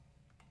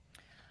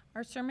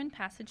Our sermon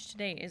passage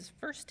today is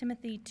 1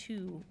 Timothy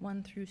 2,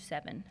 1 through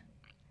 7.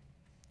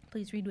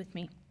 Please read with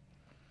me.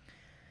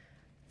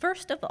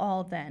 First of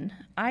all, then,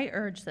 I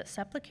urge that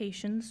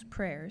supplications,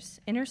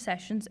 prayers,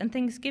 intercessions, and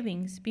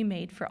thanksgivings be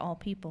made for all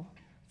people,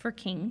 for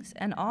kings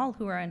and all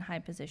who are in high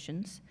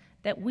positions,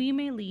 that we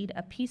may lead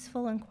a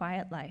peaceful and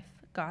quiet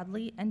life,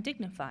 godly and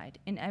dignified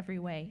in every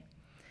way.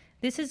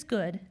 This is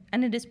good,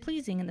 and it is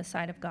pleasing in the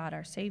sight of God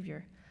our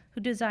Savior, who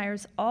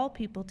desires all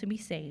people to be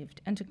saved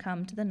and to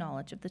come to the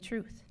knowledge of the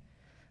truth.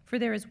 For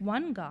there is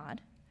one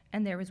God,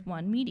 and there is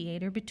one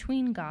mediator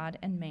between God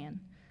and man,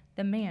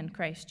 the man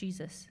Christ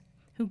Jesus,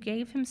 who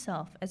gave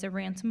himself as a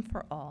ransom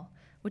for all,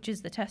 which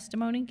is the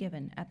testimony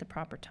given at the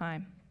proper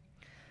time.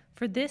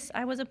 For this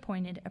I was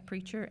appointed a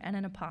preacher and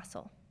an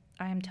apostle.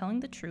 I am telling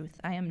the truth,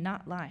 I am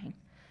not lying,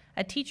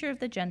 a teacher of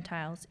the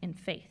Gentiles in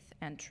faith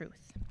and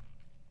truth.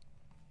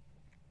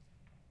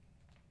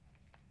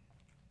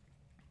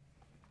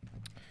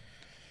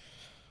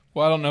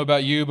 Well, I don't know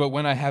about you, but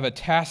when I have a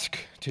task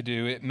to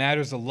do, it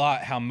matters a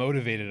lot how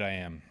motivated I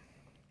am.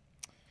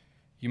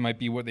 You might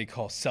be what they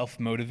call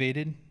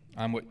self-motivated.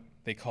 I'm what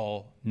they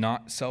call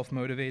not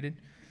self-motivated.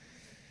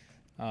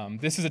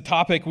 This is a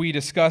topic we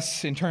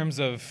discuss in terms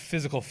of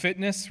physical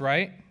fitness,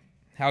 right?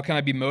 How can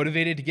I be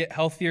motivated to get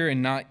healthier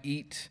and not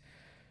eat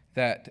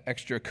that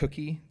extra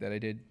cookie that I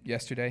did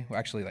yesterday? Well,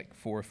 actually, like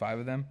 4 or 5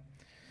 of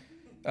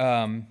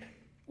them.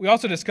 We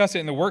also discuss it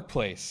in the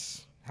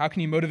workplace. How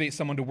can you motivate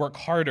someone to work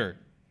harder?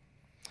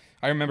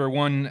 I remember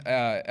one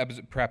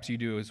episode, perhaps you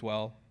do as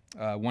well,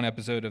 one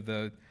episode of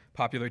the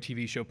popular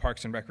TV show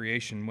Parks and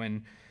Recreation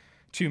when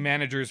 2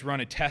 managers run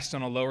a test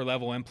on a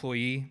lower-level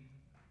employee.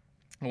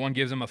 One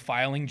gives him a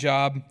filing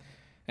job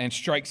and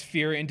strikes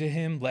fear into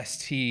him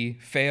lest he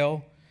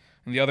fail,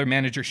 and the other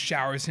manager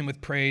showers him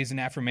with praise and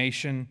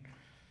affirmation.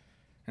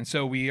 And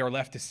so we are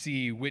left to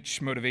see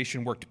which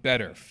motivation worked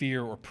better,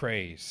 fear or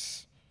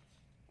praise.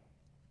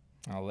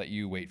 I'll let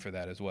you wait for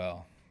that as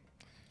well.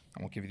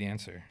 I won't give you the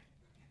answer.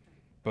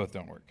 Both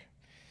don't work.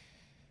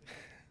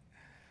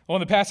 Well, in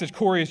the passage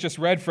Corey has just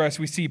read for us,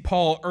 we see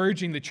Paul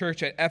urging the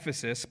church at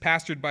Ephesus,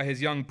 pastored by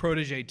his young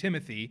protege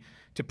Timothy,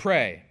 to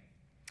pray.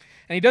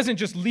 And he doesn't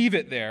just leave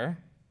it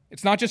there.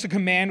 It's not just a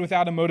command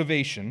without a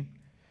motivation.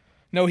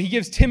 No, he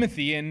gives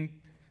Timothy, and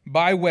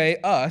by way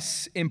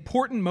us,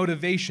 important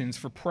motivations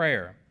for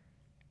prayer.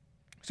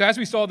 So as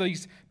we saw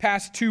these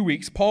past 2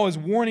 weeks, Paul is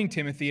warning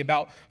Timothy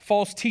about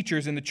false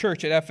teachers in the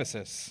church at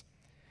Ephesus.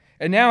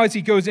 And now as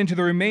he goes into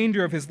the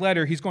remainder of his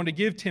letter, he's going to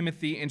give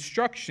Timothy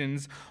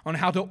instructions on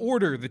how to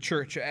order the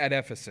church at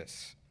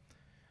Ephesus.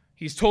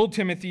 He's told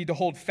Timothy to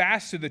hold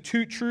fast to the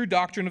true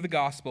doctrine of the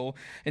gospel,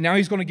 and now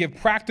he's going to give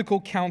practical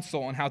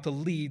counsel on how to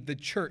lead the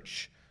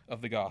church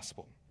of the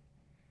gospel.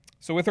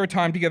 So with our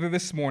time together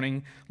this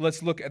morning,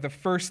 let's look at the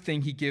first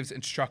thing he gives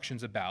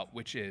instructions about,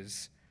 which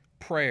is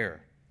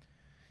prayer.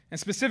 And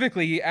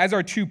specifically, as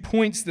our 2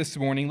 points this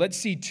morning, let's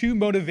see 2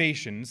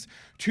 motivations,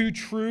 2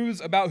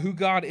 truths about who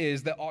God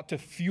is that ought to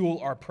fuel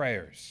our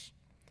prayers.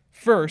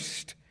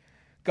 First,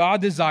 God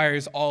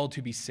desires all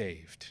to be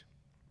saved,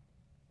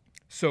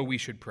 so we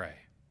should pray.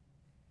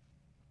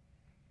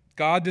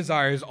 God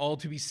desires all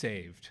to be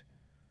saved,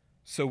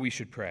 so we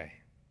should pray.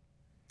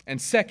 And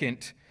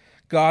second,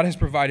 God has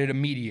provided a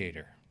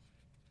mediator,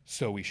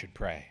 so we should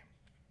pray.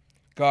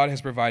 God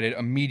has provided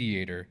a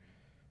mediator,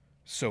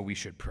 so we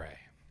should pray.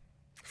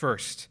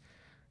 First,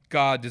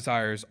 God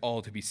desires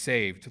all to be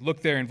saved.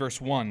 Look there in verse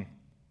 1.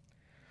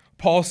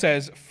 Paul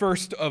says,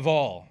 first of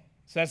all.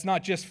 So that's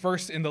not just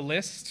first in the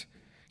list.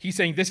 He's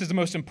saying this is the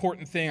most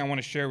important thing I want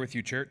to share with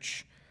you,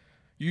 church.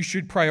 You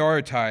should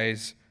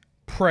prioritize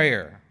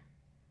prayer.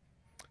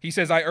 He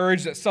says, I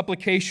urge that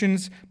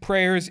supplications,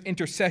 prayers,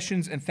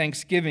 intercessions, and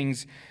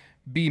thanksgivings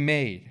be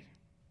made.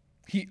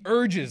 He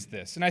urges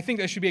this, and I think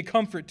that should be a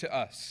comfort to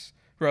us,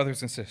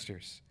 brothers and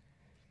sisters.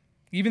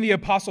 Even the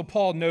Apostle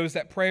Paul knows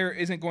that prayer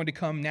isn't going to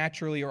come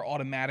naturally or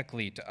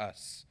automatically to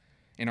us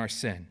in our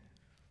sin.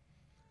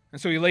 And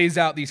so he lays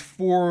out these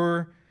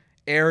 4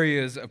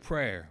 areas of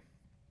prayer.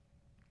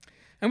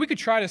 And we could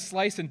try to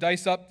slice and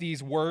dice up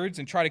these words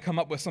and try to come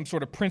up with some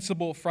sort of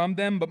principle from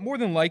them, but more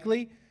than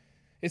likely,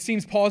 it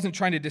seems Paul isn't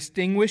trying to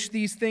distinguish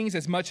these things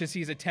as much as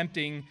he's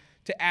attempting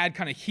to add,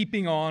 kind of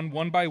heaping on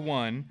one by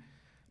one,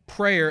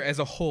 prayer as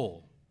a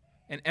whole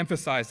and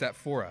emphasize that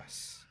for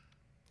us.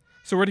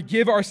 So we're to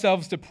give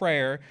ourselves to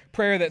prayer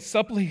that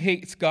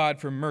supplicates God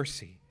for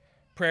mercy,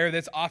 prayer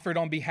that's offered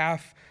on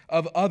behalf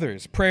of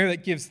others, prayer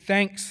that gives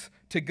thanks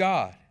to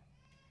God.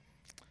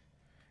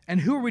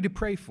 And who are we to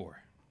pray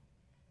for?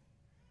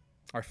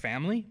 Our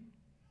family?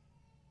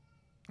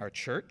 Our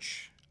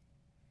church?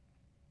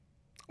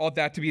 Ought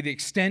that to be the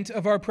extent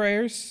of our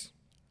prayers?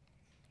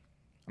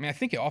 I mean, I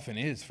think it often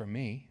is for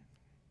me.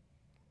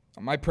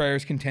 My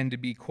prayers can tend to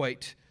be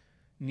quite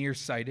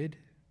nearsighted,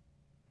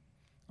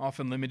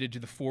 often limited to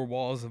the 4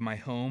 walls of my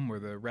home or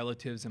the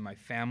relatives in my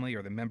family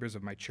or the members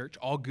of my church,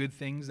 all good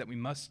things that we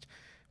must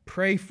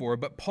pray for.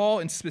 But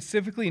Paul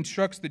specifically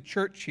instructs the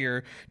church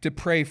here to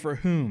pray for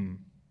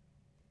whom?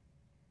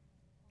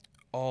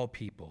 All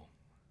people.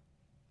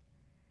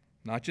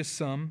 Not just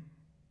some,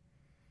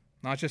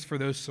 Not just for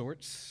those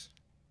sorts,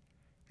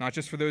 not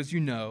just for those you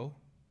know,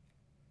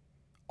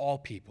 all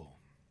people.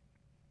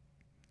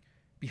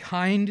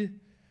 Behind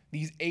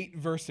these 8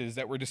 verses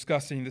that we're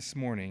discussing this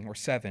morning, or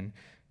 7,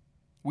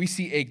 we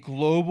see a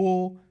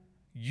global,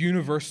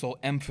 universal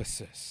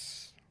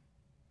emphasis.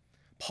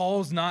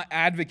 Paul's not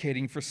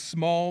advocating for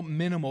small,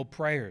 minimal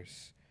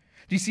prayers.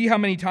 Do you see how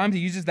many times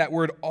he uses that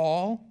word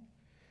all?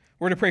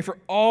 We're to pray for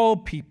all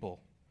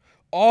people,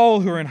 all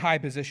who are in high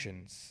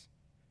positions.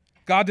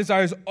 God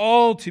desires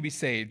all to be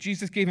saved.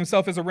 Jesus gave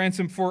himself as a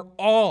ransom for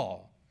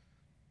all.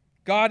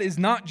 God is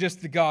not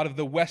just the God of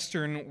the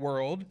Western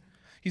world.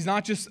 He's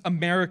not just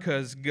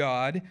America's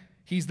God.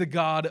 He's the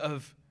God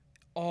of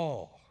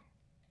all.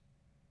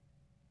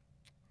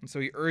 And so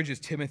he urges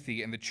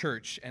Timothy and the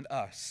church and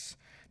us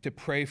to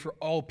pray for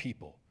all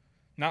people,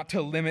 not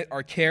to limit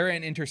our care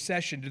and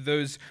intercession to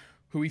those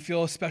who we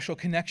feel a special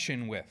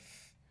connection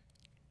with.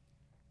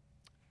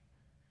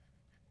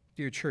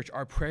 Dear church,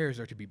 our prayers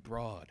are to be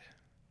broad.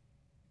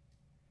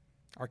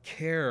 Our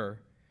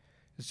care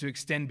is to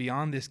extend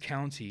beyond this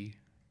county,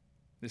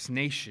 this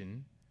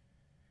nation,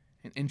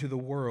 and into the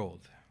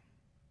world.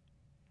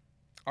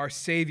 Our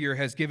Savior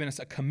has given us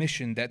a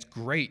commission that's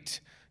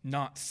great,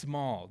 not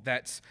small,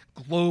 that's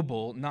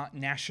global, not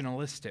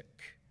nationalistic.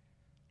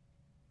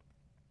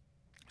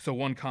 So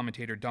one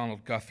commentator,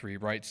 Donald Guthrie,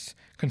 writes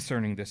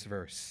concerning this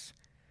verse,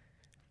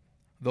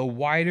 "The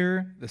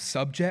wider the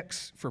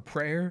subjects for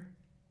prayer,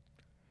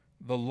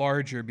 the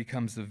larger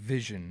becomes the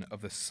vision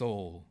of the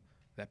soul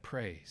that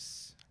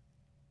prays."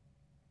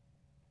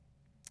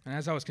 And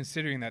as I was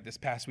considering that this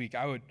past week,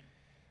 I was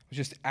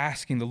just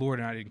asking the Lord,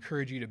 and I'd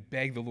encourage you to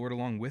beg the Lord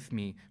along with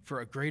me for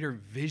a greater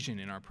vision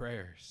in our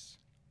prayers.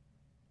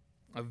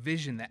 A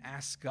vision that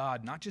asks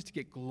God not just to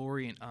get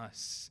glory in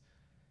us,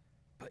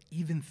 but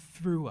even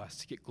through us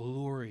to get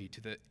glory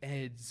to the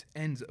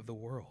ends of the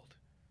world.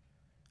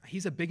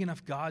 He's a big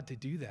enough God to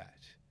do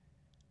that.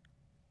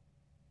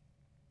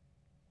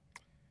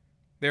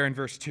 There in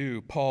verse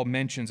 2, Paul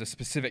mentions a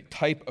specific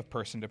type of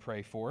person to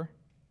pray for: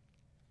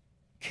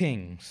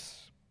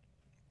 kings.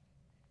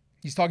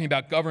 He's talking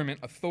about government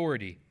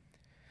authority.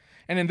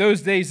 And in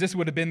those days, this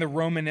would have been the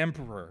Roman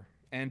emperor,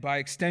 and by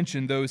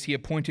extension, those he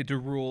appointed to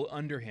rule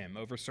under him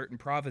over certain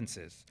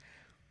provinces.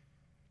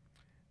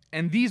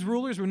 And these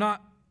rulers were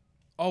not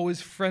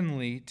always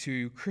friendly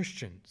to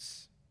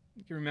Christians.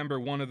 You can remember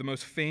one of the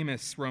most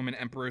famous Roman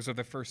emperors of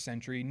the first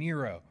century,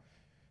 Nero,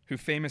 who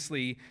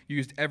famously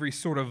used every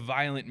sort of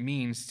violent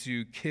means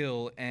to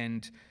kill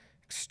and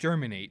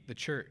exterminate the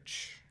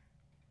church.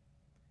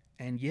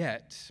 And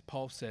yet,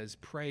 Paul says,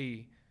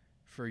 pray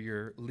for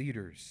your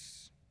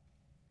leaders.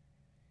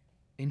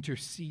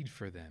 Intercede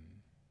for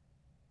them.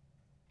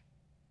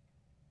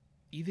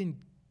 Even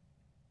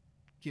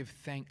give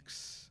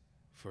thanks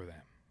for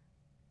them.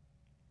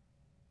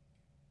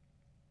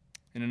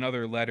 In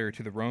another letter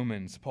to the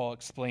Romans, Paul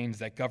explains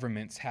that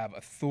governments have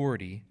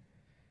authority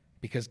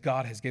because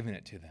God has given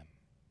it to them.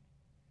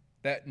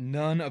 That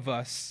none of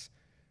us,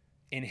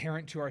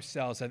 inherent to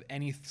ourselves, have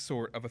any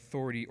sort of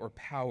authority or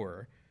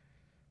power,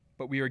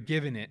 but we are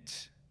given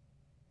it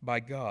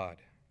by God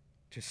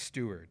to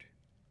steward.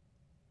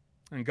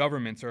 And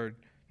governments are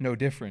no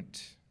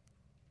different.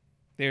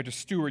 They are to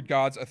steward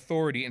God's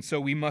authority, and so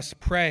we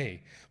must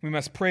pray. We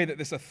must pray that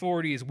this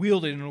authority is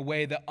wielded in a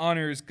way that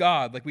honors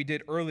God, like we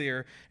did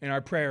earlier in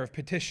our prayer of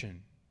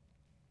petition.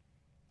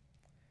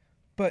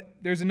 But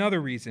there's another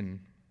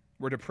reason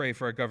we're to pray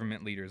for our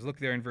government leaders. Look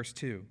there in verse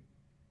 2.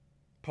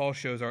 Paul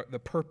shows the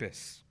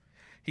purpose.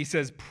 He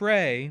says,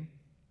 pray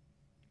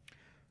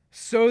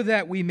so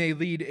that we may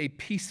lead a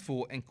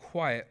peaceful and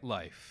quiet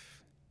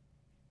life.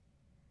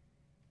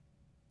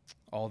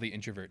 All the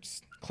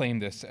introverts claim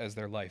this as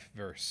their life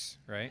verse,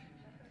 right?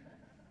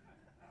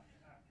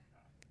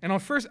 And on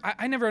first,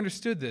 I never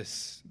understood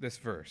this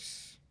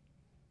verse.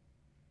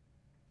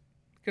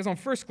 Because on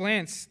first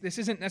glance, this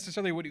isn't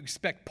necessarily what you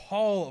expect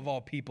Paul, of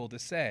all people, to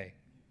say.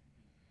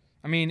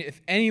 I mean,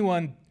 if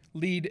anyone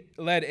led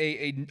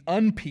a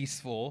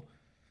unpeaceful,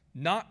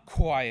 not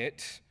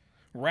quiet,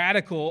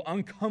 radical,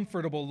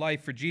 uncomfortable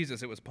life for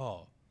Jesus, it was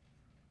Paul.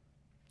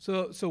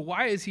 So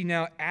why is he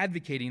now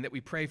advocating that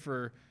we pray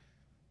for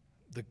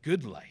the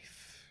good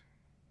life?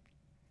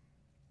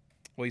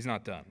 Well, he's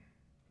not done.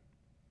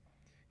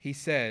 He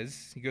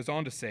goes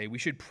on to say, we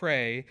should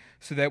pray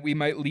so that we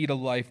might lead a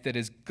life that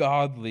is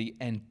godly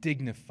and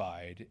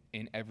dignified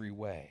in every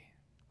way.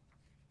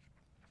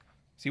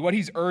 See, what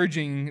he's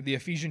urging the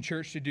Ephesian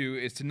church to do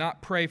is to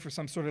not pray for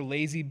some sort of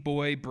lazy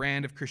boy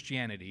brand of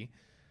Christianity,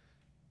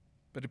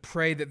 but to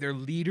pray that their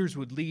leaders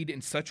would lead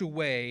in such a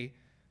way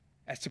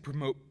as to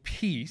promote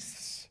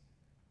peace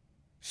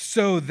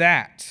so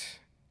that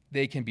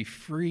they can be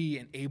free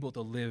and able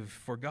to live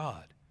for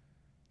God,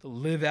 to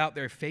live out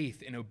their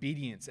faith in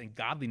obedience and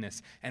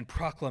godliness and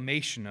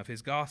proclamation of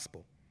his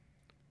gospel.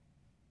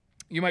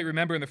 You might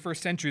remember in the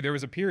first century there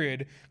was a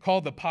period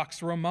called the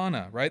Pax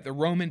Romana, right? The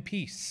Roman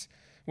peace,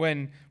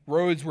 when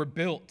roads were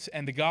built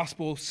and the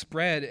gospel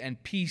spread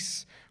and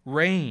peace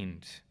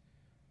reigned.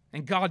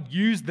 And God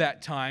used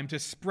that time to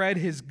spread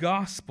his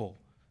gospel.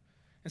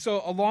 And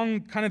so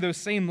along kind of those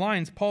same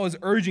lines, Paul is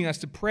urging us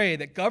to pray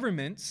that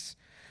governments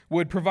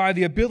would provide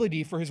the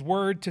ability for his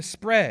word to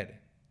spread.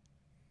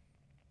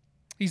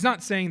 He's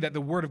not saying that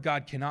the word of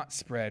God cannot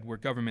spread where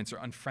governments are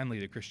unfriendly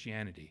to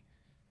Christianity.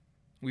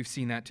 We've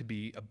seen that to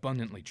be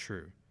abundantly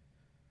true.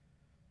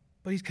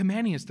 But he's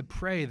commanding us to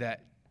pray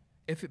that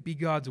if it be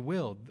God's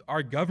will,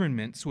 our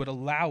governments would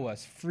allow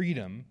us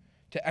freedom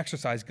to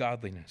exercise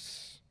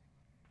godliness.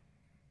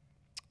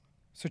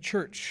 So,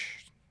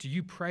 church, do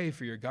you pray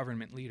for your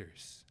government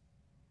leaders?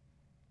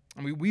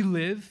 I mean, we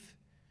live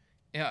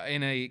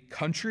in a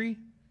country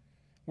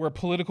where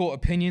political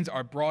opinions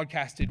are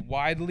broadcasted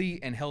widely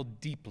and held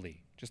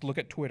deeply. Just look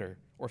at Twitter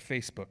or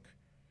Facebook.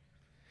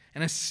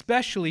 And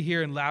especially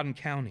here in Loudoun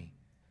County.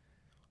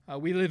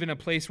 We live in a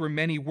place where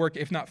many work,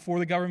 if not for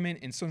the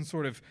government, in some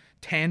sort of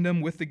tandem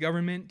with the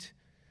government,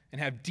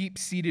 and have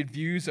deep-seated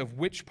views of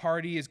which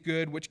party is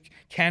good, which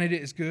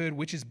candidate is good,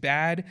 which is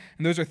bad.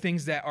 And those are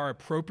things that are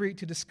appropriate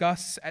to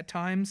discuss at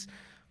times,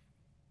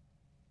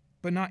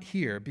 but not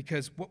here,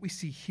 because what we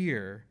see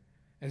here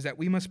is that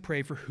we must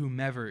pray for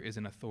whomever is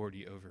in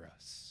authority over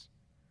us.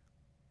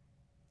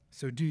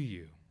 So do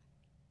you?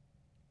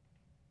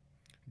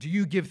 Do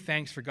you give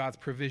thanks for God's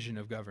provision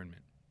of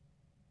government?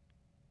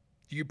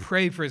 Do you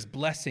pray for his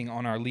blessing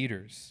on our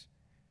leaders?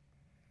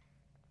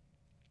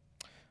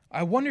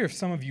 I wonder if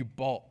some of you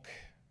balk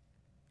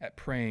at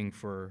praying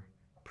for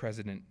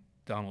President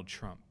Donald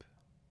Trump.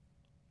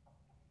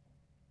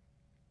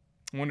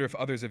 I wonder if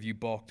others of you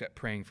balked at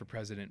praying for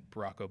President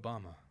Barack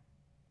Obama.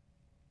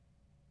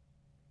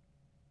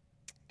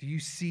 Do you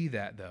see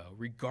that, though?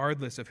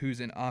 Regardless of who's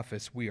in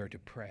office, we are to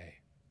pray.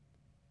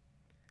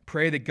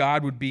 Pray that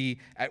God would be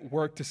at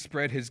work to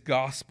spread his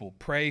gospel.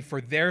 Pray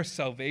for their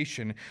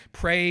salvation.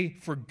 Pray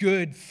for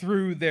good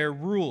through their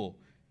rule.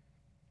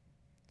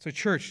 So,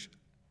 church,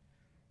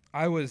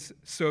 I was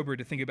sober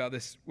to think about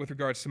this with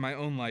regards to my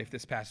own life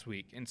this past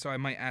week. And so I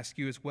might ask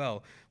you as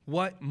well,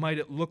 what might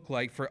it look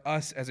like for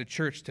us as a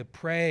church to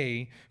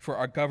pray for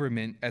our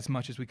government as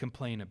much as we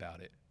complain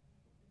about it?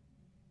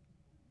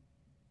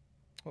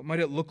 What might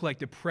it look like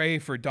to pray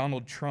for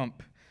Donald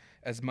Trump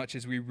as much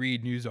as we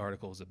read news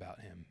articles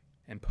about him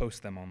and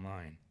post them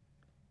online?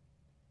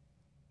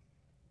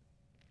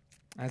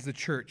 As the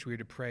church, we are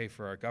to pray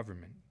for our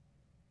government.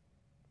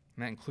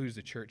 And that includes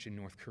the church in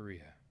North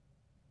Korea.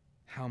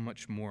 How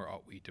much more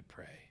ought we to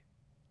pray?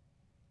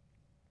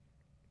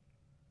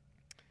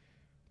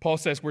 Paul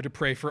says we're to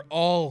pray for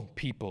all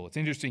people. It's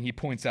interesting he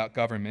points out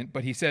government,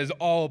 but he says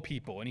all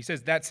people. And he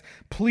says that's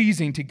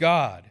pleasing to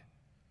God.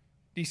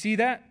 Do you see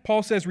that?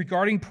 Paul says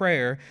regarding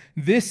prayer,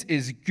 this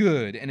is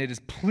good and it is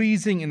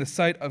pleasing in the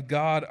sight of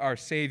God our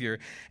Savior.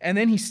 And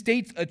then he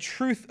states a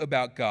truth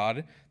about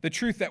God, the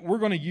truth that we're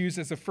going to use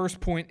as the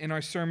first point in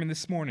our sermon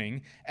this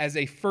morning as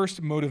a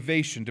first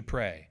motivation to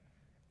pray.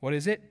 What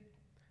is it?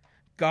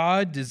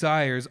 God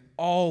desires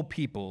all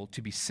people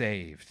to be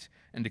saved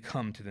and to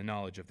come to the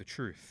knowledge of the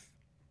truth.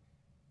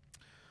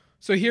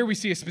 So here we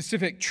see a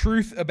specific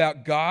truth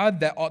about God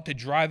that ought to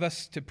drive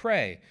us to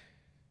pray.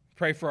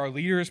 Pray for our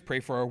leaders, pray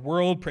for our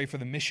world, pray for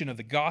the mission of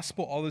the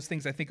gospel. All those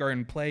things I think are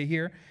in play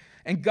here.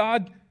 And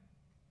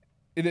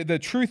the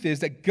truth is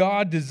that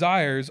God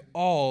desires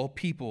all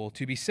people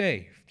to be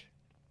saved.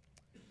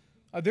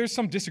 There's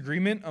some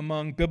disagreement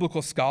among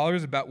biblical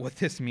scholars about what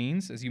this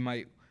means, as you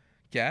might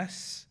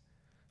guess.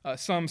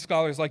 Some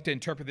scholars like to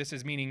interpret this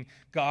as meaning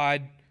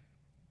God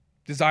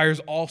desires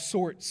all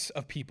sorts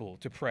of people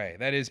to pray.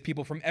 That is,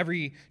 people from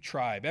every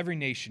tribe, every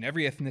nation,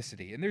 every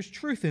ethnicity. And there's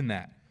truth in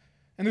that.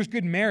 And there's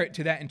good merit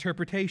to that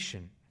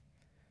interpretation.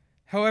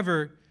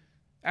 However,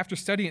 after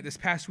studying it this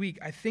past week,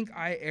 I think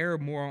I err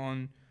more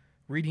on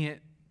reading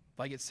it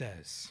like it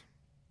says.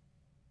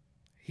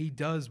 He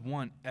does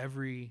want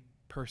every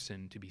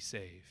person to be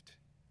saved.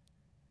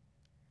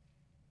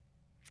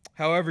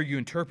 However you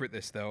interpret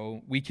this,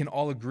 though, we can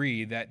all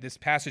agree that this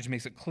passage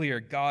makes it clear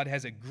God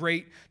has a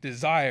great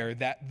desire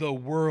that the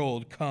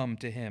world come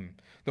to him,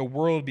 the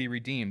world be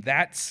redeemed.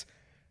 That's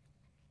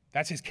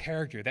his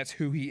character. That's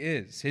who he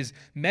is. His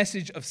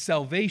message of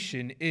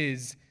salvation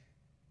is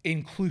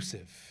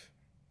inclusive.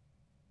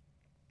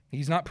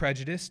 He's not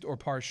prejudiced or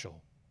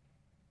partial.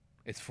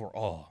 It's for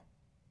all.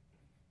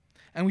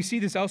 And we see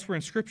this elsewhere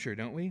in Scripture,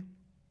 don't we?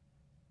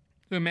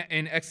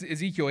 In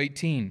Ezekiel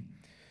 18,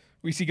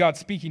 we see God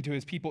speaking to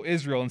his people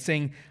Israel and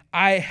saying,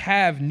 I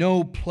have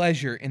no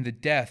pleasure in the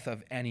death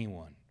of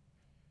anyone,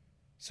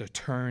 so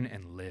turn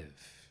and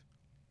live.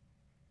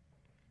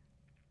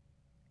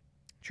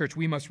 Church,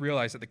 we must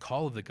realize that the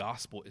call of the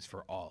gospel is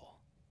for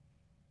all.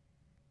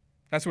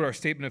 That's what our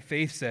statement of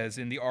faith says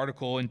in the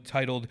article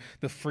entitled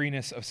The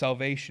Freeness of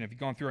Salvation. If you've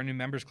gone through our new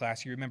members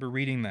class, you remember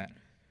reading that.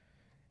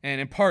 And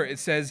in part, it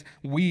says,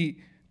 we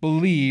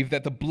believe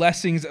that the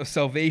blessings of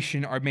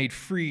salvation are made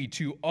free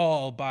to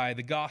all by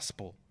the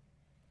gospel.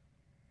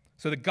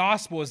 So the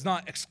gospel is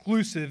not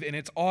exclusive in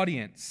its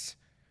audience.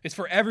 It's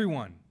for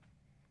everyone.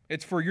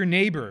 It's for your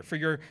neighbor, for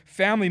your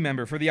family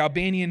member, for the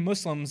Albanian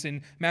Muslims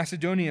in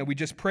Macedonia we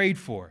just prayed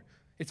for.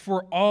 It's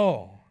for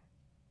all.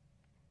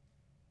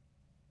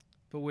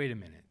 But wait a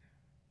minute.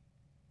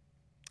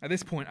 At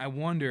this point, I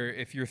wonder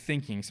if you're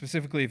thinking,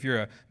 specifically if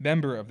you're a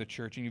member of the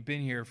church and you've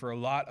been here for a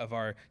lot of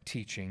our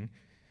teaching,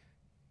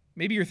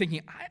 maybe you're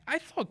thinking, I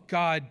thought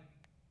God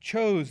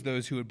chose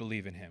those who would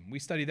believe in him. We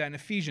studied that in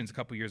Ephesians a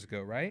couple years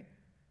ago, right?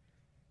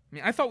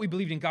 I thought we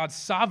believed in God's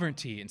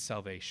sovereignty in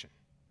salvation.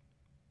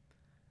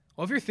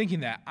 Well, if you're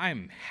thinking that,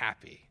 I'm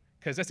happy,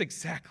 because that's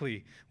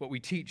exactly what we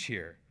teach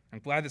here. I'm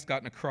glad that's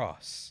gotten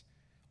across.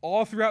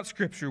 All throughout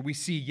Scripture, we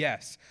see,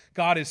 yes,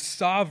 God is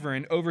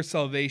sovereign over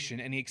salvation,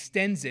 and he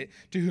extends it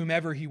to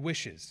whomever he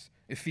wishes.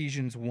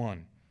 Ephesians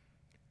 1.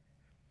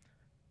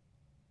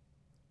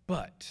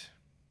 But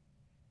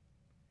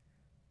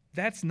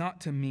that's not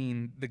to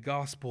mean the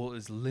gospel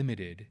is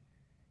limited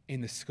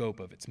in the scope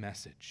of its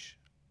message.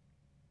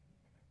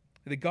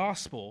 The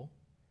gospel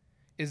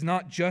is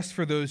not just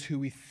for those who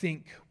we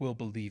think will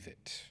believe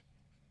it.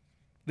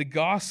 The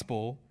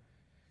gospel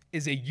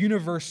is a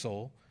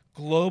universal,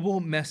 global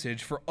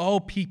message for all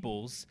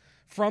peoples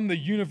from the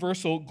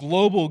universal,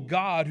 global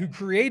God who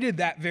created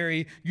that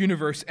very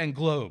universe and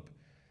globe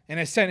and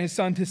has sent his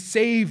Son to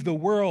save the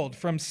world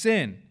from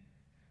sin.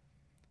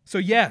 So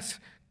yes,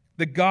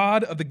 the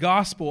God of the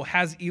gospel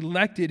has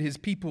elected his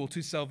people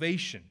to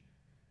salvation.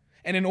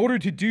 And in order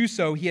to do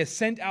so, he has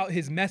sent out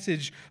his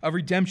message of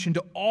redemption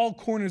to all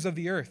corners of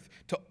the earth,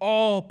 to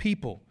all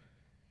people.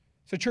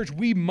 So, church,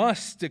 we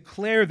must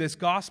declare this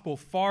gospel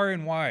far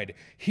and wide,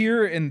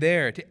 here and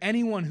there, to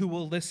anyone who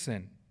will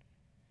listen.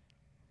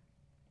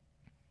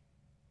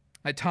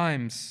 At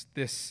times,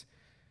 this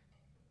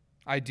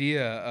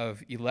idea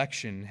of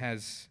election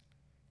has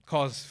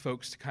caused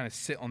folks to kind of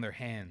sit on their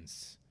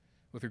hands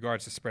with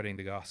regards to spreading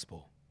the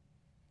gospel.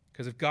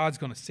 Because if God's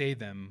going to save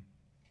them,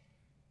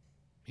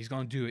 he's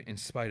going to do it in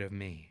spite of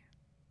me.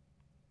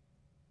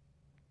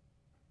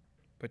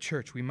 But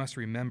church, we must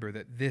remember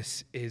that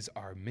this is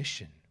our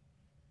mission.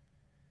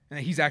 And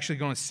that he's actually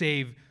going to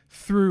save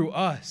through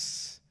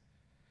us.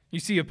 You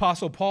see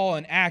Apostle Paul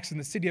in Acts in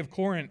the city of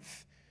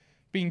Corinth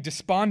being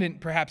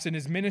despondent perhaps in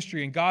his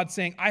ministry, and God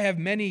saying, I have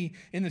many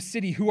in the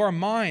city who are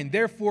mine,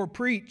 therefore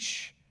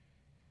preach.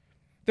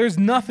 There's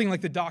nothing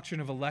like the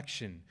doctrine of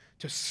election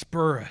to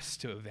spur us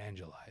to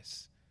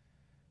evangelize.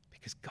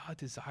 Because God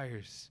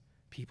desires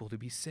people to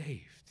be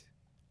saved.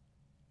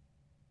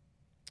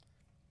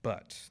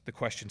 But the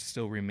question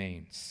still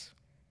remains.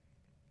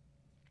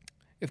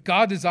 If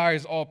God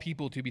desires all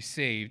people to be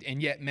saved,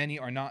 and yet many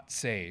are not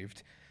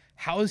saved,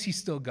 how is he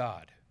still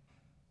God?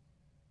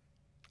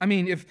 I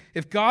mean,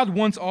 if God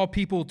wants all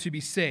people to be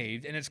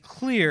saved, and it's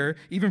clear,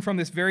 even from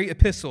this very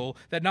epistle,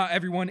 that not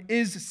everyone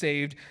is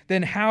saved,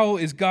 then how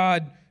is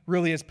God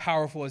really as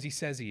powerful as he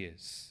says he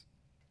is?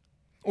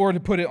 Or to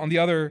put it on the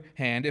other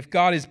hand, if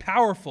God is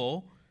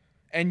powerful,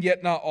 and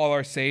yet not all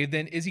are saved,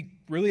 then is he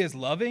really as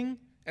loving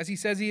as he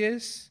says he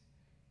is?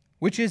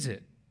 Which is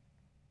it?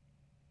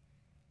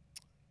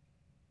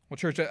 Well,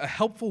 church, a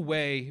helpful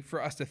way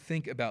for us to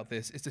think about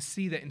this is to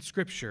see that in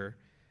Scripture,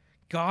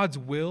 God's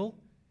will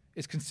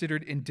is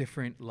considered in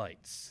different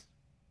lights.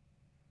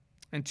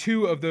 And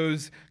two of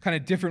those kind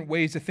of different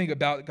ways to think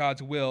about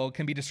God's will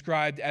can be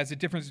described as the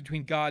difference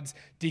between God's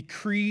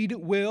decreed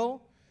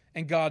will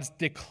and God's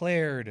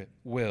declared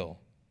will.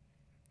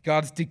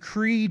 God's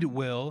decreed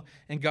will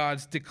and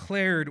God's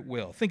declared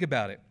will. Think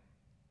about it.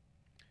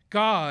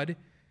 God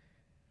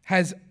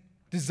has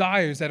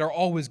desires that are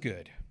always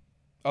good.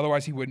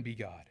 Otherwise, he wouldn't be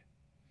God.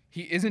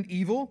 He isn't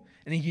evil,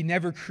 and he can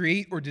never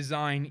create or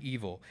design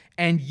evil.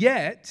 And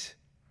yet,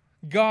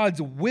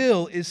 God's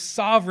will is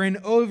sovereign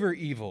over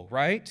evil,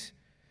 right?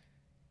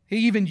 He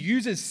even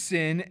uses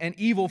sin and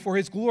evil for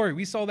his glory.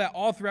 We saw that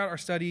all throughout our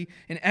study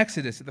in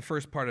Exodus at the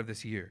first part of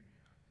this year.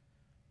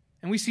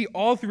 And we see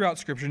all throughout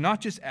Scripture, not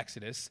just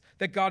Exodus,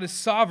 that God is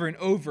sovereign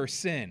over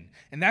sin.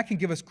 And that can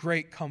give us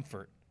great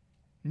comfort.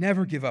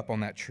 Never give up on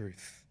that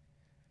truth.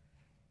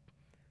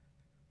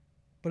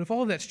 But if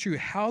all of that's true,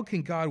 how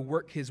can God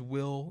work his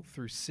will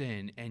through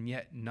sin and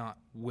yet not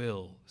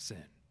will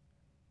sin?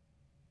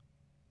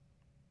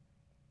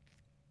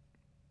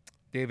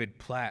 David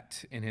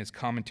Platt, in his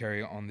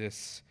commentary on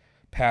this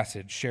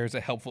passage, shares a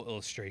helpful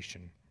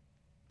illustration.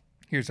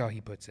 Here's how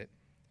he puts it.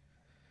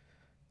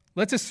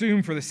 Let's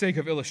assume, for the sake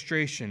of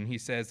illustration, he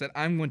says, that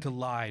I'm going to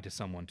lie to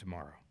someone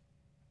tomorrow.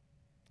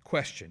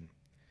 Question: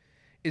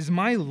 is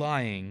my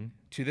lying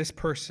to this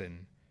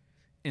person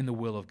in the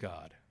will of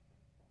God?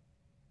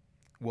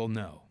 Well,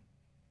 no.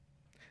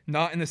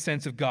 Not in the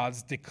sense of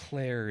God's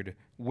declared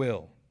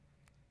will.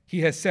 He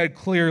has said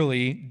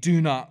clearly,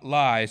 do not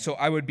lie, so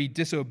I would be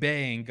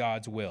disobeying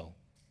God's will.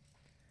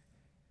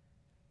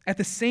 At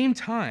the same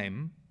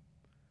time,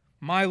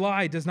 my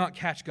lie does not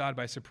catch God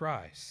by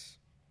surprise.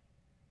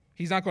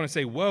 He's not going to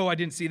say, whoa, I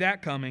didn't see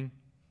that coming.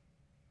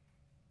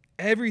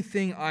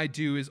 Everything I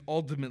do is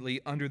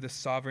ultimately under the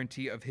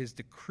sovereignty of his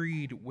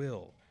decreed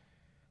will.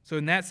 So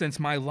in that sense,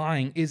 my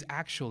lying is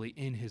actually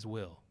in his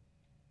will.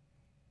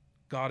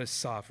 God is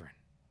sovereign,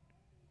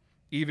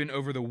 even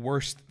over the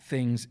worst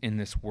things in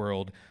this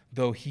world,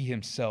 though he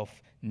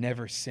himself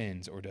never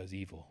sins or does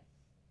evil.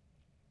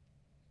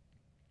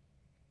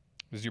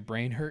 Does your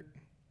brain hurt?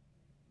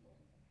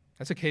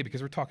 That's okay,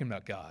 because we're talking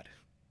about God.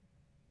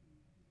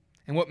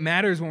 And what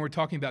matters when we're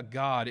talking about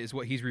God is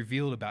what he's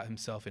revealed about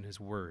himself in his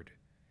word.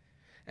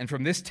 And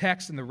from this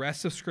text and the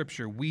rest of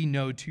Scripture, we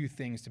know two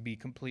things to be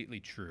completely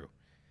true.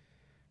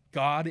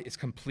 God is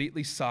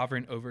completely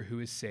sovereign over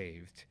who is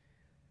saved,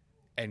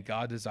 and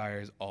God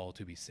desires all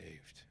to be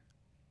saved.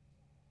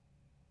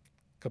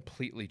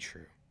 Completely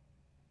true.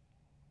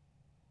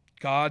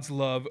 God's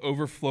love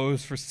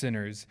overflows for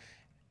sinners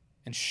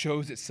and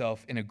shows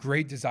itself in a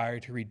great desire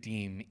to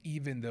redeem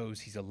even those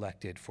he's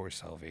elected for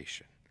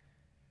salvation.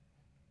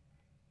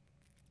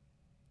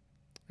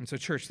 And so,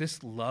 church,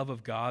 this love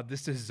of God,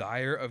 this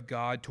desire of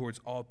God towards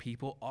all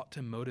people ought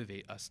to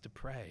motivate us to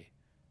pray.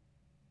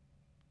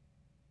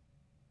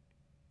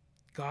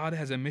 God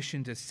has a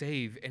mission to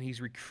save, and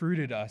he's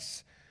recruited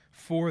us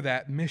for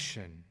that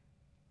mission.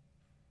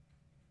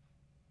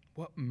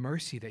 What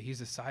mercy that he's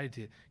decided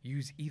to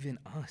use even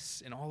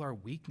us in all our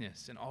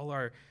weakness and all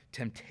our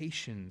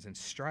temptations and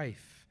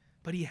strife.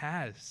 But he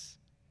has.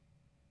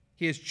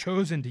 He has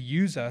chosen to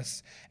use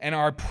us and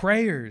our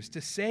prayers to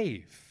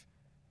save.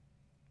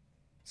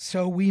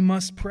 So we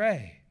must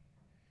pray.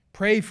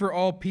 Pray for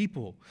all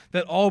people,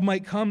 that all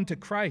might come to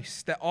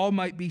Christ, that all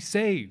might be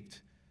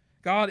saved.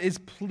 God is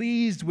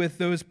pleased with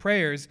those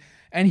prayers,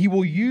 and he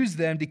will use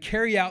them to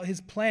carry out his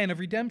plan of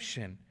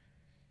redemption.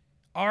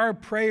 Our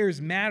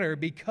prayers matter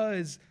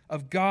because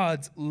of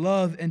God's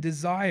love and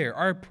desire.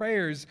 Our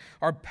prayers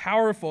are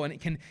powerful, and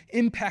it can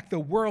impact the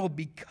world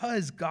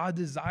because God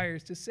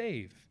desires to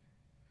save.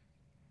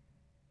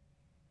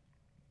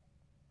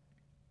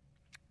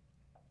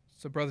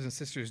 So, brothers and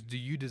sisters, do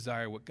you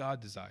desire what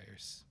God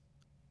desires?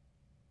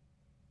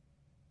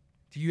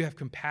 Do you have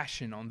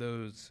compassion on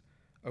those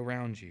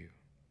around you?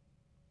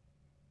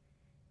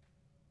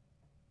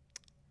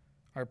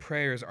 Our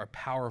prayers are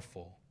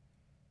powerful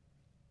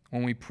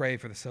when we pray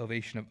for the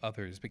salvation of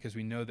others because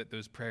we know that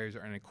those prayers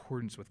are in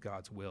accordance with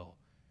God's will.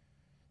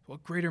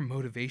 What greater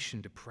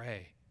motivation to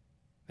pray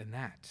than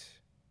that?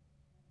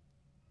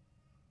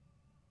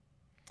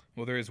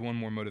 Well, there is one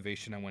more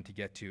motivation I want to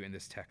get to in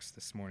this text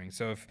this morning.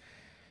 So if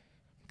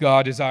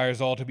God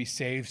desires all to be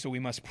saved, so we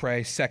must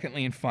pray.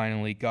 Secondly and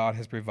finally, God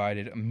has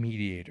provided a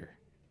mediator,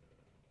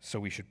 so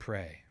we should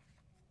pray.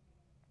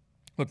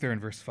 Look there in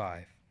verse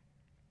 5.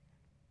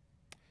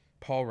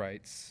 Paul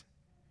writes,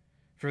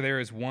 "For there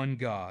is one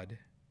God,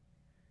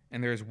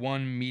 and there is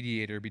one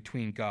mediator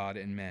between God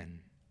and men,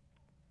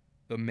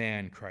 the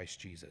man Christ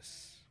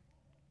Jesus."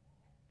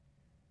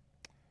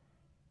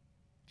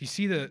 Do you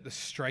see the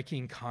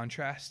striking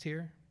contrast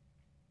here?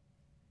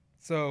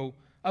 So,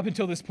 up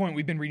until this point,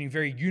 we've been reading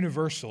very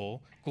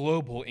universal,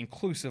 global,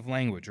 inclusive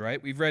language,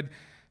 right? We've read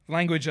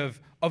language of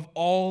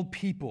all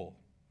people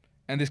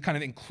and this kind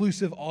of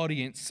inclusive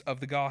audience of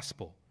the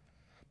gospel.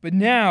 But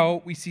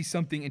now we see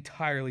something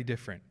entirely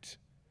different.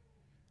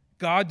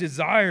 God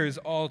desires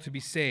all to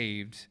be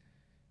saved.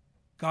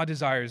 God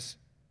desires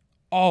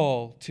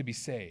all to be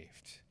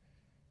saved.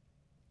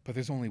 But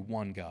there's only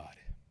one God.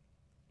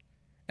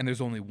 And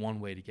there's only one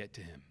way to get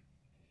to him.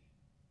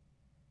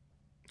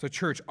 So,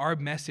 church, our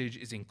message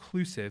is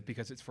inclusive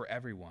because it's for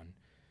everyone.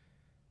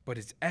 But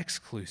it's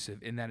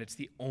exclusive in that it's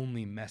the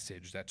only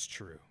message that's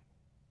true.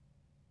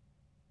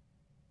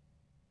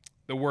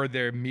 The word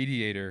there,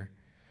 mediator,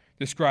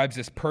 describes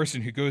this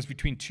person who goes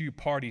between two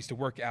parties to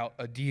work out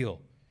a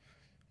deal.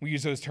 We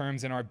use those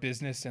terms in our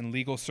business and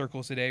legal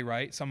circles today,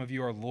 right? Some of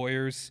you are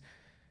lawyers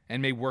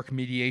and may work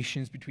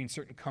mediations between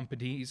certain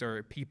companies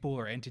or people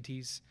or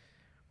entities.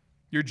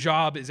 Your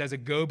job is as a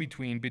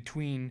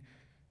go-between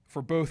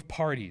for both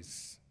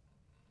parties.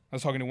 I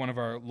was talking to one of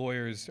our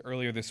lawyers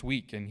earlier this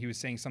week, and he was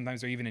saying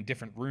sometimes they're even in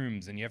different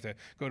rooms, and you have to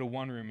go to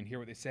one room and hear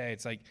what they say.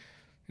 It's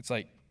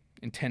like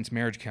intense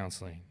marriage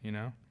counseling, you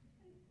know?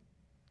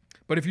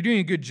 But if you're doing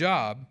a good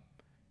job,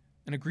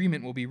 an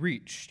agreement will be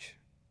reached.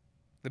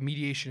 The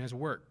mediation has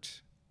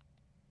worked.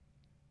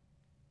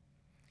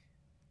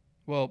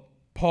 Well,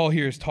 Paul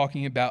here is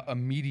talking about a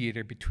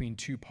mediator between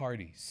two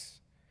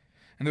parties.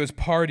 And those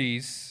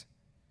parties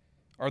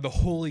are the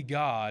holy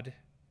God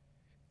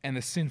and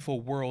the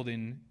sinful world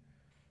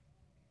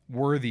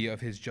worthy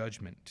of his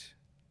judgment.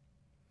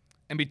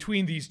 And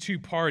between these two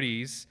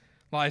parties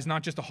lies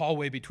not just a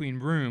hallway between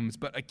rooms,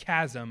 but a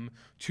chasm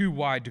too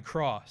wide to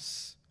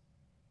cross.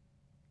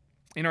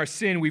 In our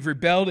sin, we've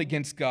rebelled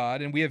against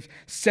God, and we have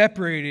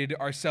separated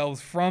ourselves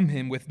from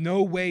him with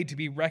no way to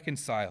be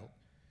reconciled.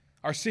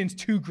 Our sin's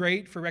too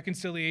great for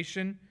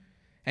reconciliation,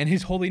 and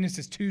his holiness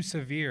is too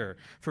severe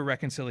for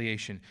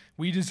reconciliation.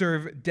 We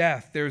deserve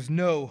death. There's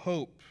no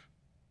hope.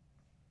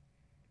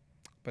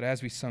 But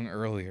as we sung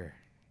earlier,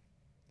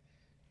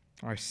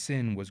 our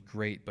sin was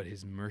great, but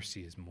his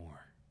mercy is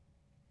more.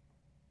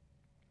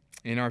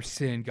 In our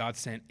sin, God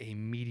sent a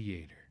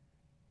mediator,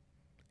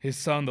 his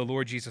Son, the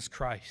Lord Jesus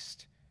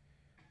Christ.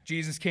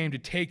 Jesus came to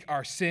take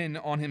our sin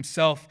on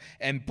himself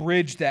and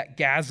bridge that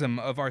chasm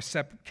of our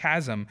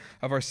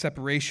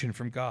separation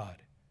from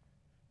God.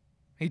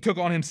 He took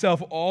on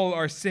himself all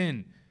our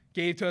sin,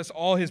 gave to us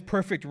all his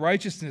perfect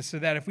righteousness so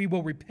that if we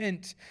will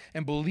repent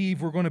and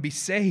believe, we're going to be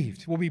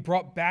saved. We'll be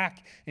brought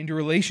back into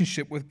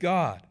relationship with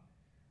God.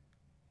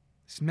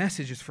 This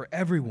message is for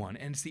everyone,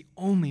 and it's the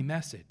only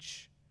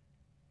message.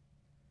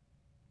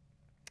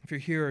 If you're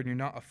here and you're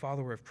not a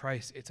follower of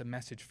Christ, it's a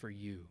message for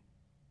you.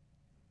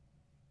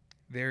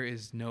 There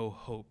is no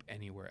hope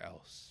anywhere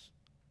else.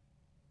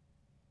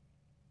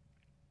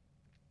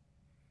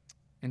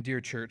 And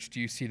dear church, do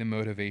you see the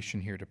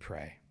motivation here to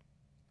pray?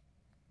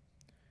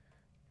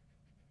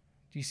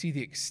 Do you see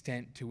the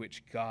extent to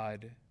which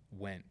God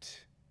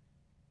went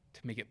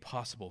to make it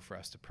possible for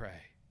us to pray?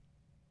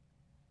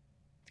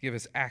 To give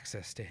us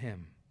access to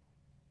him.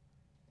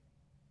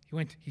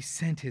 He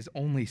sent his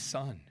only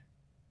Son.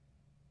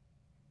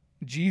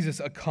 Jesus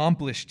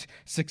accomplished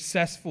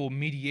successful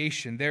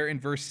mediation there in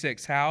verse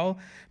 6. How?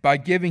 By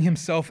giving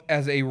himself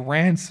as a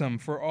ransom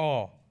for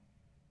all.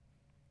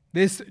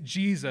 This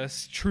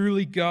Jesus,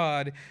 truly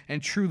God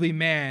and truly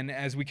man,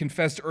 as we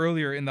confessed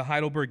earlier in the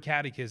Heidelberg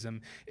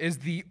Catechism, is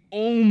the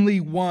only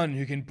one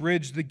who can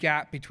bridge the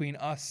gap between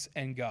us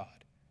and God.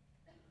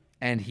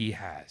 And he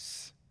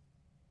has.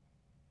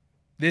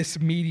 This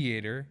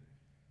mediator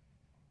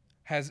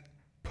has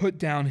put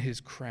down his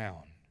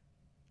crown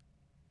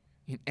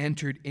and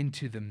entered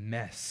into the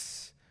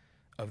mess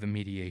of the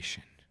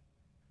mediation,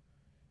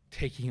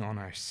 taking on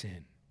our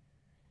sin,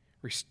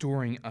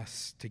 restoring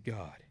us to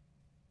God.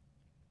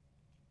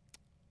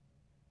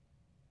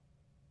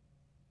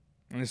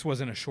 And this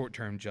wasn't a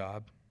short-term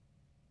job.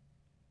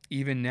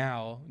 Even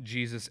now,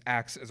 Jesus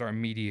acts as our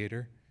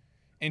mediator,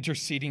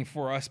 interceding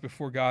for us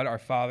before God our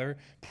Father,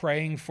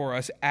 praying for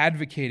us,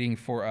 advocating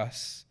for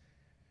us,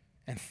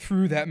 and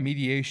through that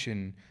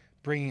mediation,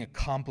 bringing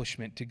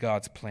accomplishment to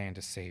God's plan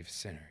to save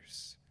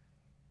sinners.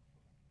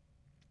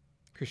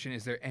 Christian,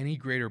 is there any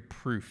greater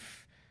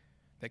proof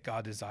that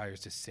God desires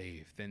to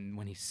save than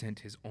when he sent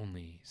his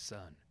only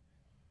Son?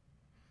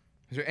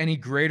 Is there any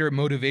greater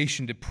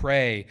motivation to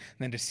pray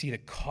than to see the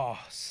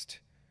cost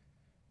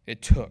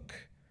it took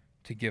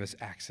to give us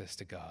access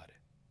to God?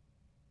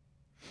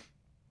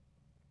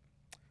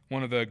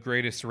 One of the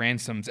greatest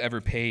ransoms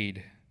ever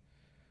paid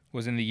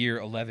was in the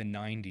year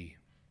 1190,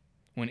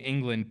 when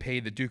England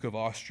paid the Duke of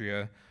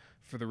Austria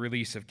for the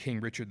release of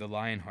King Richard the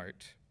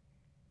Lionheart.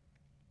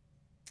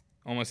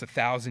 Almost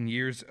 1,000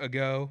 years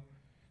ago,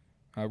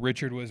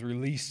 Richard was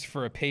released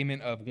for a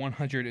payment of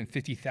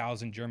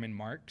 150,000 German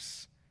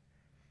marks,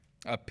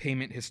 a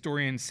payment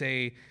historians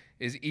say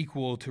is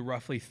equal to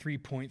roughly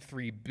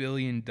 $3.3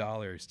 billion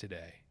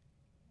today,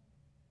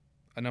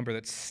 a number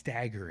that's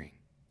staggering.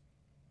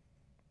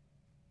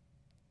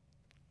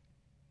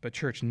 But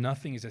church,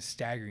 nothing is as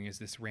staggering as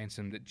this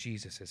ransom that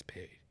Jesus has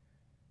paid.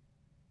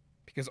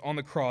 Because on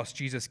the cross,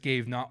 Jesus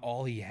gave not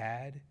all he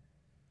had,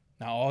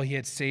 not all he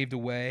had saved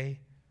away,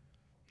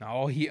 not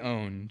all he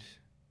owned,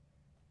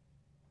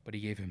 but he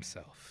gave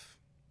himself.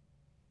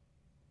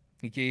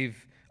 He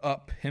gave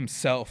up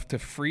himself to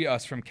free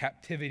us from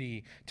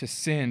captivity to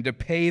sin, to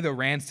pay the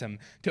ransom,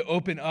 to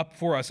open up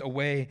for us a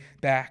way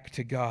back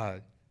to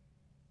God.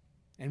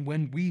 And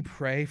when we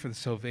pray for the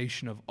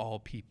salvation of all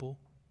people,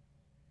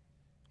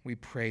 we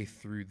pray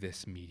through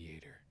this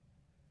mediator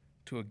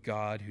to a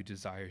God who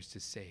desires to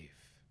save.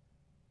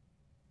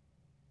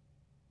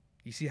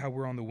 You see how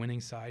we're on the winning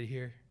side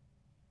here?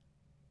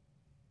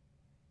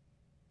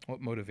 What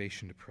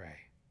motivation to pray?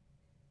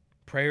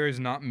 Prayer is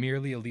not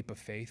merely a leap of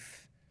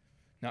faith,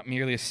 not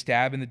merely a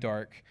stab in the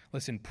dark.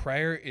 Listen,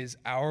 prayer is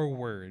our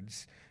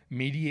words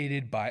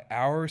mediated by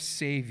our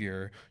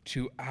Savior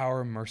to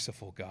our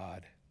merciful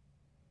God.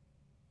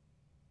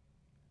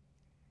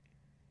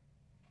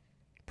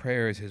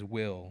 Prayer is his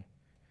will,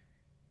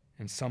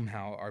 and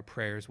somehow our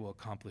prayers will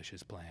accomplish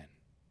his plan.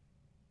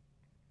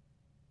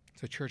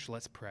 So, church,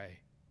 let's pray.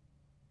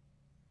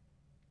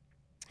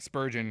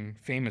 Spurgeon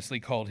famously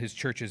called his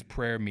church's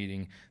prayer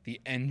meeting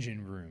the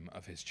engine room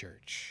of his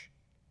church.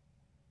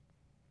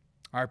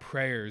 Our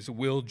prayers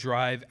will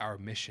drive our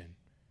mission.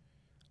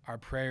 Our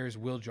prayers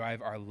will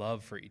drive our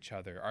love for each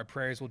other. Our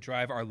prayers will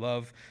drive our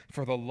love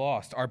for the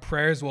lost. Our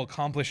prayers will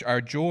accomplish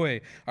our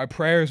joy. Our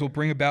prayers will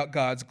bring about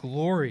God's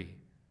glory.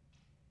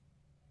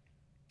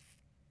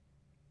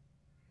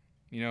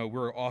 You know,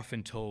 we're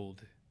often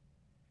told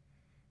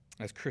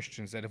as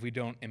Christians that if we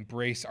don't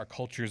embrace our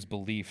culture's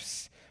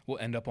beliefs, we'll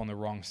end up on the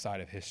wrong side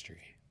of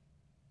history.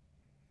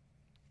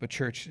 But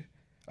church,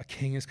 a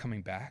king is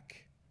coming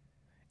back,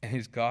 and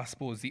his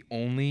gospel is the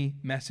only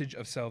message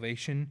of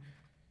salvation.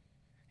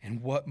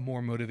 And what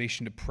more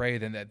motivation to pray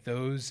than that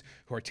those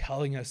who are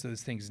telling us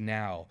those things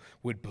now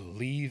would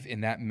believe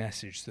in that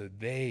message so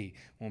they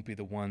won't be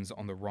the ones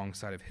on the wrong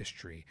side of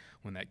history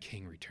when that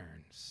king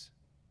returns.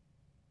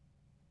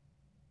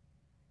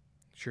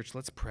 Church,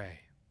 let's pray.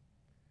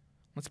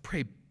 Let's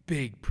pray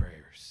big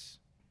prayers.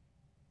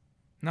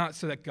 Not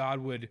so that God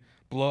would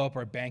blow up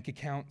our bank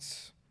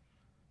accounts,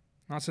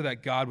 not so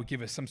that God would give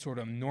us some sort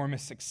of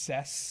enormous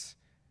success,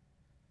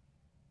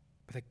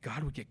 but that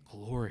God would get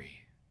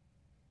glory.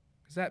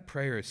 Because that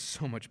prayer is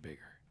so much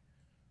bigger.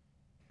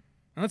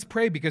 And let's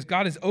pray because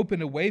God has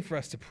opened a way for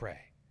us to pray.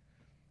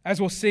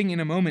 As we'll sing in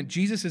a moment,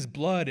 Jesus'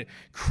 blood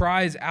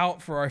cries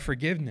out for our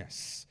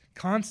forgiveness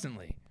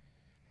constantly.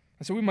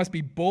 And so we must be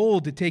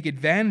bold to take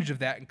advantage of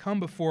that and come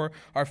before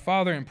our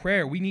Father in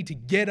prayer. We need to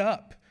get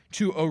up,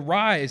 to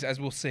arise, as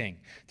we'll sing,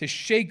 to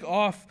shake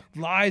off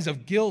lies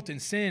of guilt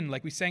and sin,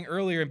 like we sang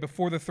earlier, and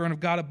before the throne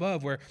of God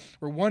above, where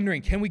we're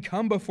wondering, can we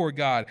come before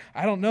God?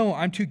 I don't know.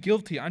 I'm too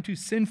guilty. I'm too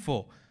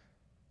sinful.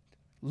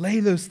 Lay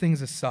those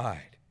things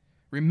aside.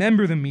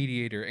 Remember the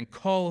mediator and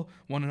call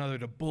one another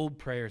to bold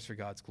prayers for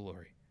God's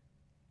glory.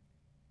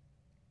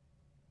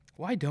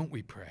 Why don't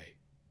we pray?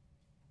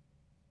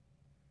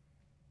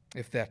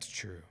 If that's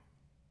true.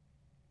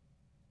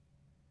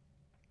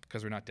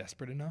 Because we're not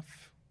desperate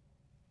enough?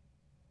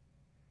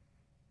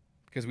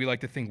 Because we like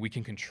to think we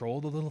can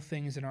control the little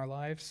things in our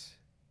lives?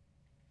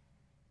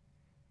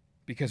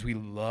 Because we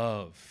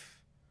love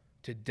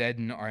to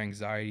deaden our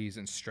anxieties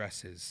and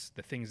stresses,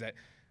 the things that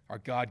are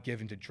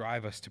God-given to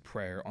drive us to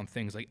prayer, on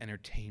things like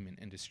entertainment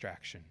and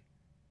distraction?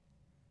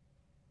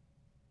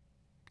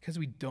 Because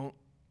we don't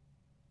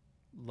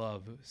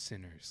love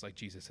sinners like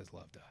Jesus has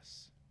loved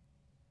us.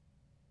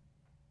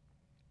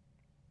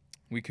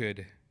 We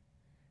could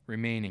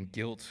remain in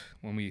guilt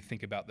when we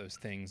think about those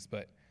things,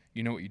 but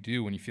you know what you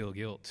do when you feel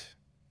guilt?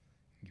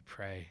 You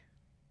pray.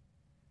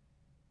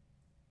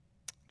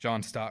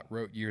 John Stott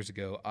wrote years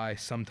ago, "I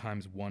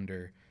sometimes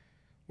wonder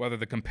whether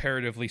the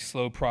comparatively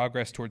slow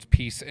progress towards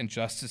peace and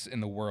justice in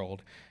the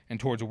world and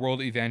towards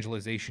world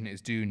evangelization is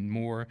due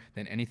more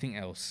than anything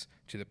else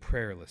to the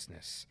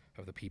prayerlessness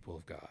of the people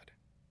of God."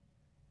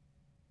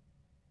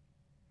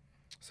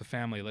 So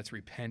family, let's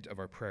repent of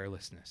our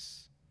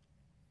prayerlessness.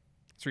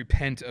 Let's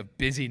repent of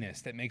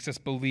busyness that makes us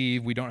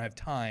believe we don't have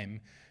time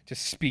to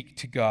speak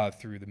to God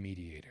through the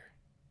mediator.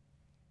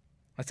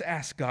 Let's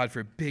ask God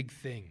for big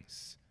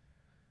things,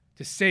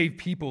 to save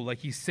people like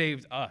he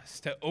saved us,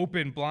 to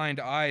open blind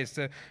eyes,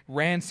 to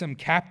ransom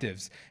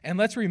captives. And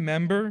let's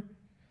remember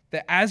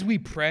that as we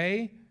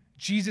pray,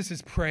 Jesus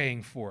is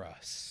praying for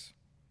us.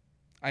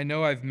 I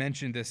know I've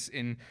mentioned this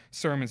in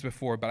sermons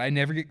before, but I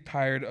never get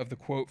tired of the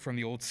quote from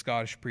the old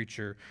Scottish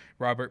preacher,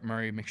 Robert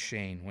Murray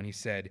McShane, when he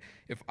said,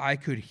 "If I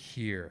could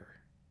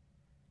hear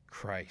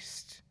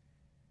Christ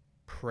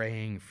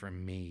praying for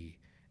me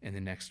in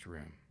the next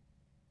room,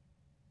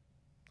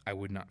 I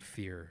would not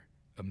fear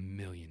a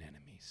million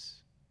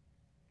enemies."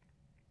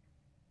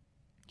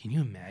 Can you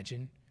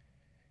imagine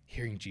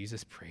hearing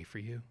Jesus pray for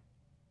you?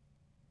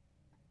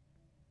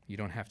 You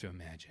don't have to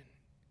imagine,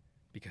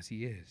 because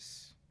he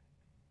is.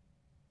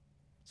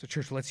 So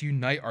church, let's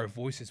unite our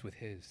voices with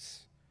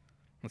his.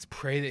 Let's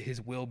pray that his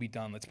will be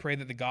done. Let's pray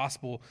that the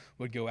gospel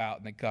would go out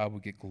and that God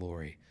would get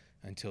glory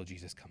until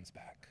Jesus comes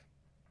back.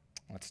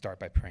 Let's start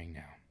by praying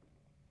now.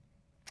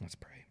 Let's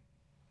pray.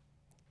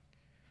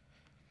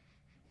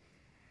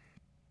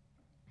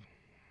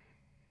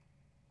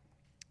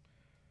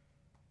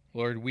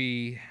 Lord,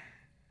 we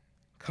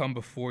come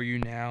before you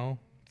now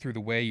through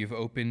the way you've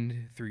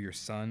opened through your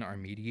Son, our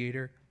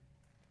mediator.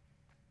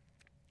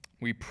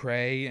 We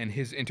pray, and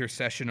his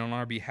intercession on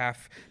our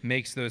behalf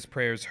makes those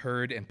prayers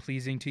heard and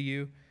pleasing to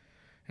you.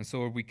 And so,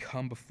 Lord, we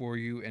come before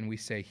you and we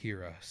say,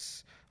 hear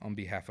us on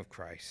behalf of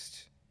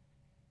Christ,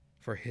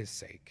 for his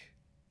sake.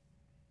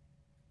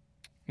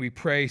 We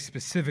pray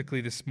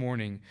specifically this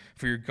morning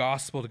for your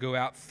gospel to go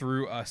out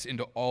through us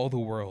into all the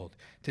world,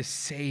 to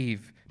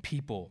save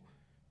people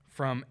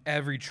from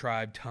every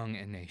tribe, tongue,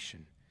 and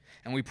nation.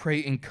 And we pray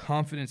in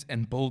confidence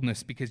and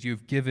boldness because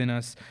you've given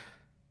us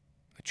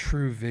a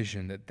true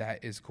vision that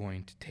that is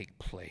going to take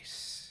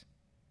place.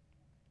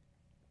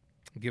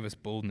 Give us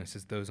boldness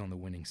as those on the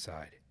winning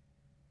side.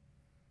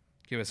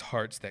 Give us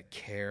hearts that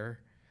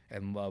care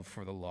and love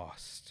for the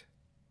lost.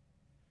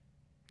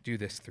 Do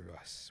this through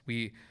us.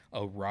 We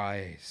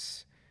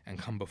arise and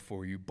come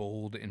before you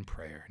bold in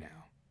prayer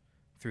now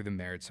through the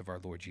merits of our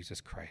Lord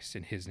Jesus Christ.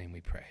 In his name we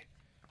pray.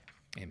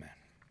 Amen.